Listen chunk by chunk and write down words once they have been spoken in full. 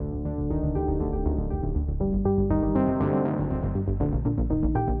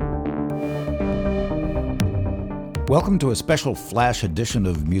Welcome to a special flash edition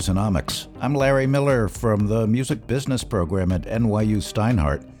of Musonomics. I'm Larry Miller from the Music Business Program at NYU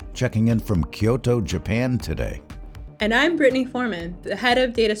Steinhardt, checking in from Kyoto, Japan today. And I'm Britnee Foreman, the head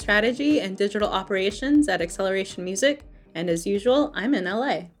of data strategy and digital operations at Exceleration Music. And as usual, I'm in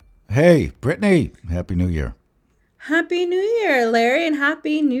LA. Hey, Britnee, Happy New Year. Happy New Year, Larry, and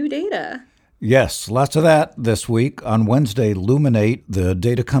happy new data. Yes, lots of that this week. On Wednesday, Luminate, the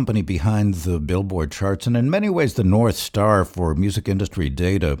data company behind the Billboard charts and in many ways the North Star for music industry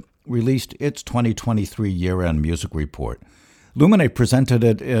data, released its 2023 year-end music report. Luminate presented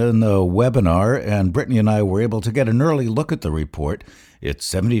it in a webinar, and Britnee and I were able to get an early look at the report. It's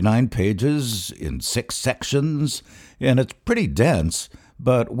 79 pages in 6 sections, and it's pretty dense,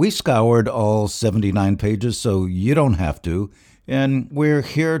 but we scoured all 79 pages so you don't have to. And we're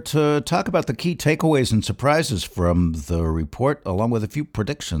here to talk about the key takeaways and surprises from the report, along with a few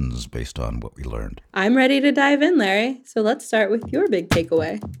predictions based on what we learned. I'm ready to dive in, Larry. So let's start with your big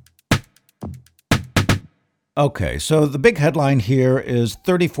takeaway. Okay, so the big headline here is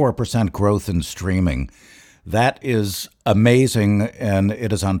 34% growth in streaming. That is amazing, and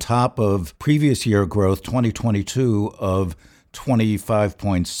it is on top of previous year growth, 2022, of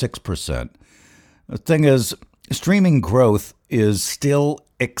 25.6%. The thing is, streaming growth is still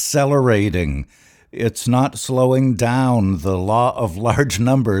accelerating. It's not slowing down. The law of large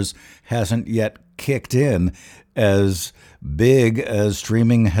numbers hasn't yet kicked in. As big as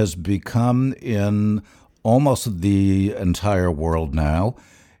streaming has become in almost the entire world now.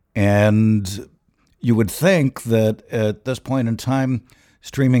 And you would think that at this point in time,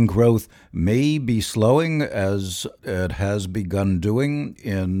 streaming growth may be slowing, as it has begun doing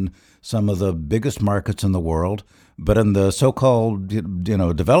in some of the biggest markets in the world. But in the so-called,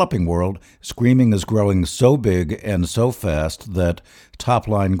 developing world, streaming is growing so big and so fast that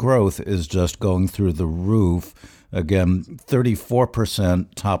top-line growth is just going through the roof. Again, 34%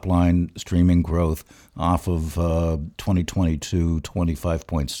 top-line streaming growth off of 2022,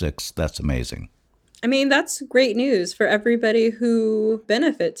 25.6. That's amazing. I mean, that's great news for everybody who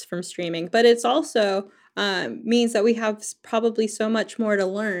benefits from streaming, but it's also means that we have probably so much more to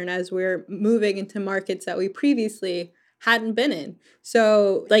learn as we're moving into markets that we previously hadn't been in.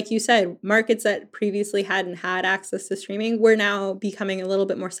 So like you said, markets that previously hadn't had access to streaming, we're now becoming a little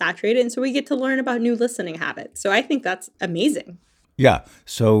bit more saturated. And so we get to learn about new listening habits. So I think that's amazing. Yeah.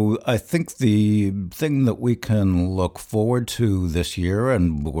 So I think the thing that we can look forward to this year,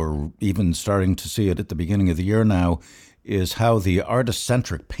 and we're even starting to see it at the beginning of the year now, is how the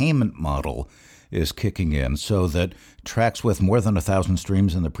artist-centric payment model is kicking in, so that tracks with more than 1,000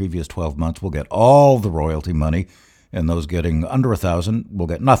 streams in the previous 12 months will get all the royalty money, and those getting under 1,000 will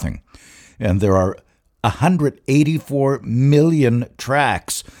get nothing. And there are 184 million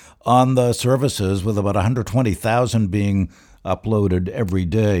tracks on the services, with about 120,000 being uploaded every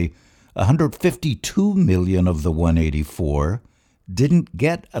day. 152 million of the 184 didn't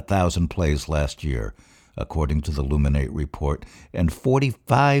get 1,000 plays last year, according to the Luminate report, and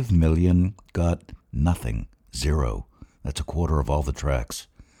 45 million got nothing, zero. That's a quarter of all the tracks.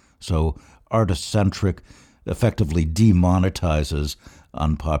 So artist-centric effectively demonetizes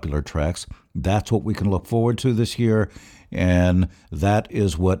unpopular tracks. That's what we can look forward to this year, and that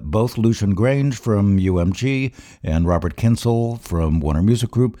is what both Lucian Grange from UMG and Robert Kinsel from Warner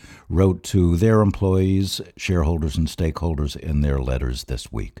Music Group wrote to their employees, shareholders, and stakeholders in their letters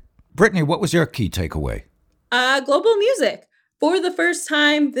this week. Britnee, what was your key takeaway? Global music. For the first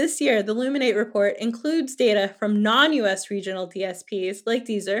time this year, the Luminate report includes data from non-US regional DSPs like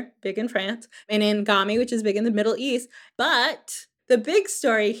Deezer, big in France, and Ngami, which is big in the Middle East. But the big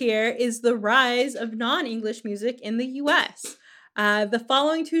story here is the rise of non-English music in the US. The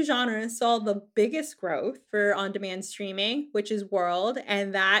following two genres saw the biggest growth for on-demand streaming, which is world,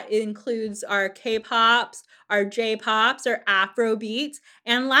 and that includes our K-pops, our J-pops, our Afro beats,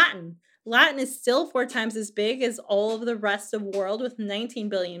 and Latin. Latin is still 4 times as big as all of the rest of world with 19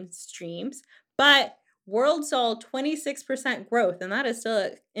 billion streams, but world saw 26% growth, and that is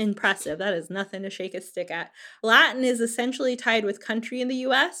still impressive. That is nothing to shake a stick at. Latin is essentially tied with country in the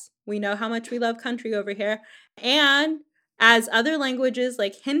US. We know how much we love country over here. And as other languages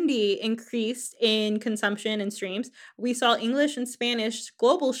like Hindi increased in consumption and streams, we saw English and Spanish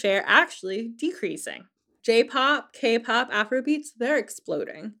global share actually decreasing. J-pop, K-pop, Afrobeats, they're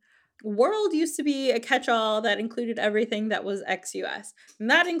exploding. World used to be a catch-all that included everything that was ex-US,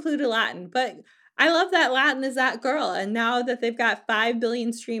 and that included Latin. But I love that Latin is that girl, and now that they've got 5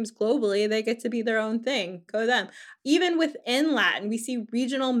 billion streams globally, they get to be their own thing. Go them. Even within Latin, we see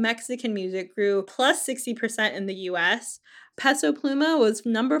regional Mexican music grew plus 60% in the US. Peso Pluma was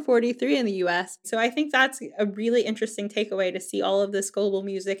number 43 in the US. So I think that's a really interesting takeaway to see all of this global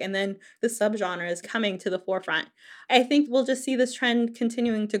music and then the subgenres coming to the forefront. I think we'll just see this trend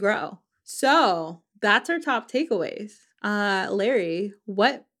continuing to grow. So that's our top takeaways. Larry,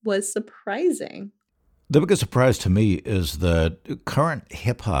 what was surprising? The biggest surprise to me is that current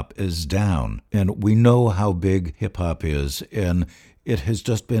hip hop is down, and we know how big hip hop is, and it has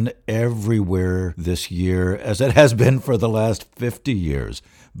just been everywhere this year, as it has been for the last 50 years.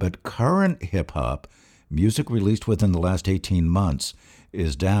 But current hip hop, music released within the last 18 months,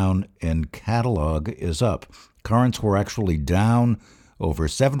 is down, and catalog is up. Currents were actually down over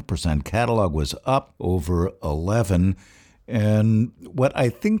 7%, catalog was up over 11%. And what I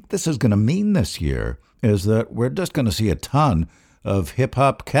think this is going to mean this year is that we're just going to see a ton of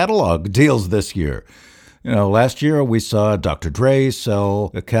hip-hop catalog deals this year. Last year we saw Dr. Dre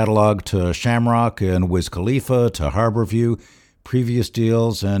sell a catalog to Shamrock and Wiz Khalifa to Harborview. Previous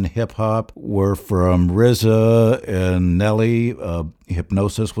deals in hip-hop were from RZA and Nelly.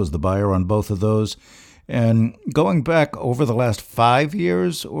 Hypnosis was the buyer on both of those. And going back over the last 5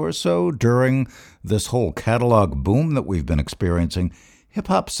 years or so, during this whole catalog boom that we've been experiencing,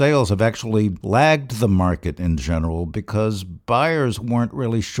 hip-hop sales have actually lagged the market in general because buyers weren't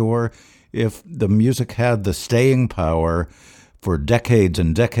really sure if the music had the staying power for decades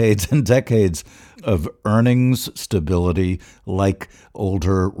and decades and decades of earnings stability like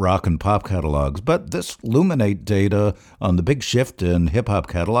older rock and pop catalogs. But this Luminate data on the big shift in hip-hop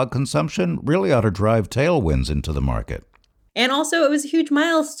catalog consumption really ought to drive tailwinds into the market. And also, it was a huge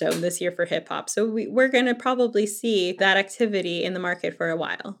milestone this year for hip hop. So we're going to probably see that activity in the market for a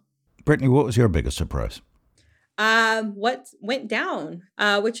while. Britnee, what was your biggest surprise? What went down,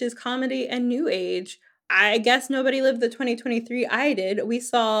 which is comedy and new age. I guess nobody lived the 2023 I did. We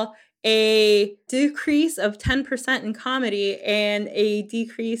saw a decrease of 10% in comedy and a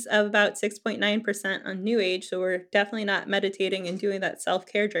decrease of about 6.9% on new age. So we're definitely not meditating and doing that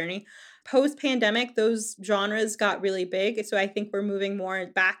self-care journey. Post-pandemic, those genres got really big. So I think we're moving more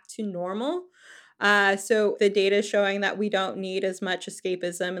back to normal. So the data is showing that we don't need as much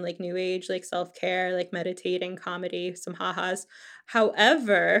escapism and like new age, like self-care, like meditating, comedy, some ha-has.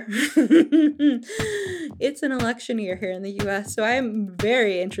 However, it's an election year here in the US, so I'm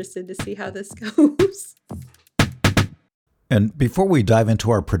very interested to see how this goes. And before we dive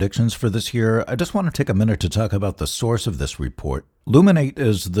into our predictions for this year, I just want to take a minute to talk about the source of this report. Luminate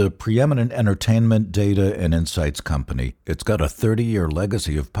is the preeminent entertainment data and insights company. It's got a 30-year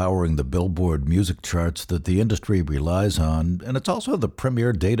legacy of powering the Billboard music charts that the industry relies on, and it's also the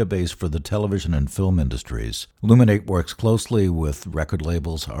premier database for the television and film industries. Luminate works closely with record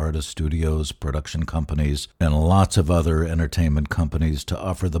labels, artists, studios, production companies, and lots of other entertainment companies to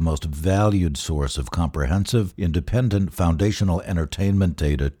offer the most valued source of comprehensive, independent, foundational entertainment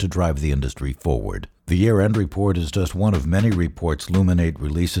data to drive the industry forward. The year-end report is just one of many reports Luminate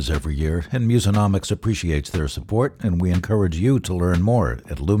releases every year, and Musonomics appreciates their support, and we encourage you to learn more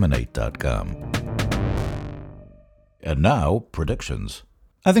at luminate.com. And now, predictions.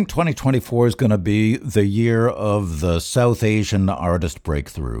 I think 2024 is going to be the year of the South Asian artist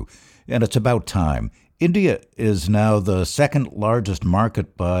breakthrough, and it's about time. India is now the second largest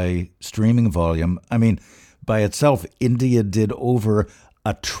market by streaming volume. I mean, by itself, India did over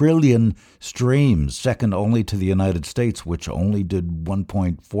 1 trillion streams, second only to the United States, which only did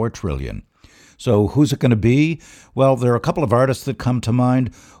 1.4 trillion. So who's it going to be? Well, there are a couple of artists that come to mind.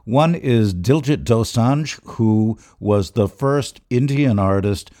 One is Diljit Dosanjh, who was the first Indian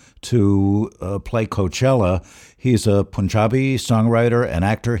artist to play Coachella. He's a Punjabi songwriter and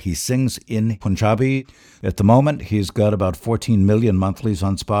actor. He sings in Punjabi. At the moment, he's got about 14 million monthlies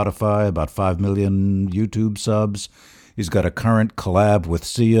on Spotify, about 5 million YouTube subs. He's got a current collab with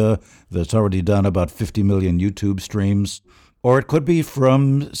Sia that's already done about 50 million YouTube streams. Or it could be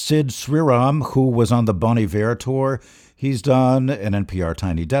from Sid Sriram, who was on the Bon Iver tour. He's done an NPR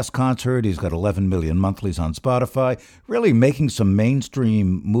Tiny Desk concert. He's got 11 million monthlies on Spotify, really making some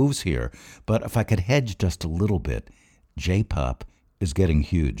mainstream moves here. But if I could hedge just a little bit, J-pop is getting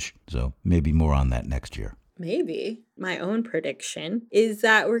huge. So maybe more on that next year. Maybe. My own prediction is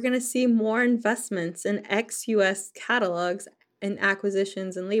that we're going to see more investments in ex-US catalogs and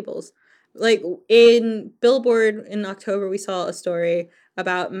acquisitions and labels. Like in Billboard in October, we saw a story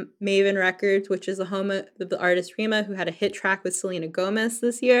about Maven Records, which is the home of the artist Rima, who had a hit track with Selena Gomez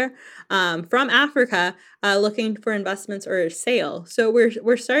this year, from Africa, looking for investments or a sale. So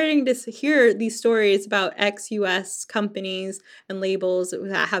we're starting to hear these stories about ex-US companies and labels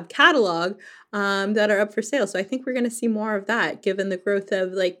that have catalog that are up for sale. So I think we're going to see more of that, given the growth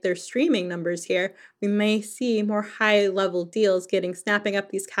of like their streaming numbers here. We may see more high-level deals snapping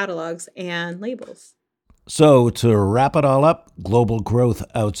up these catalogs and labels. So to wrap it all up, global growth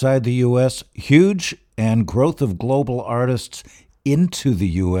outside the U.S., huge, and growth of global artists into the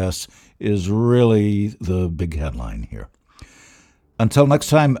U.S. is really the big headline here. Until next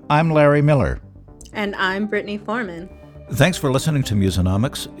time, I'm Larry Miller. And I'm Britnee Foreman. Thanks for listening to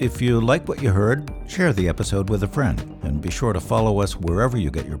Musonomics. If you like what you heard, share the episode with a friend. And be sure to follow us wherever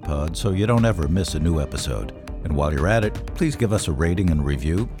you get your pods so you don't ever miss a new episode. And while you're at it, please give us a rating and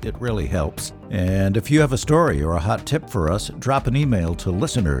review. It really helps. And if you have a story or a hot tip for us, drop an email to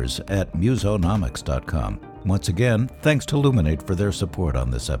listeners@musonomics.com. Once again, thanks to Luminate for their support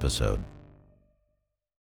on this episode.